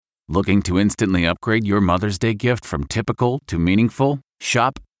Looking to instantly upgrade your Mother's Day gift from typical to meaningful?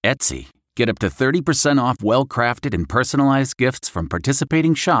 Shop Etsy. Get up to 30% off well-crafted and personalized gifts from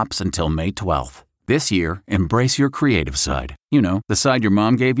participating shops until May 12th. This year, embrace your creative side. You know, the side your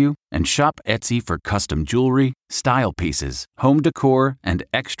mom gave you. And shop Etsy for custom jewelry, style pieces, home decor, and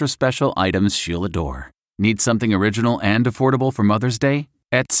extra special items she'll adore. Need something original and affordable for Mother's Day?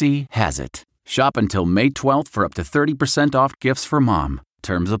 Etsy has it. Shop until May 12th for up to 30% off gifts for mom.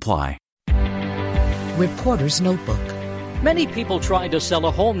 Terms apply. Reporter's Notebook. Many people trying to sell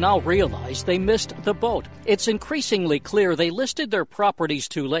a home now realize they missed the boat. It's increasingly clear they listed their properties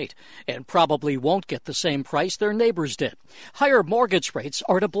too late and probably won't get the same price their neighbors did. Higher mortgage rates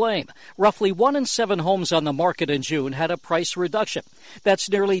are to blame. Roughly 1 in 7 homes on the market in June had a price reduction. That's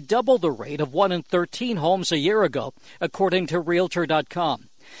nearly double the rate of 1 in 13 homes a year ago, according to Realtor.com.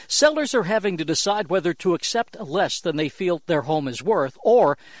 Sellers are having to decide whether to accept less than they feel their home is worth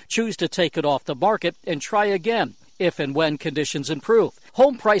or choose to take it off the market and try again if and when conditions improve.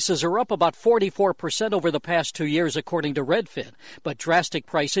 Home prices are up about 44% over the past 2 years, according to Redfin, but drastic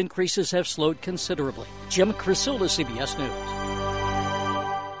price increases have slowed considerably. Jim Krasula, CBS News.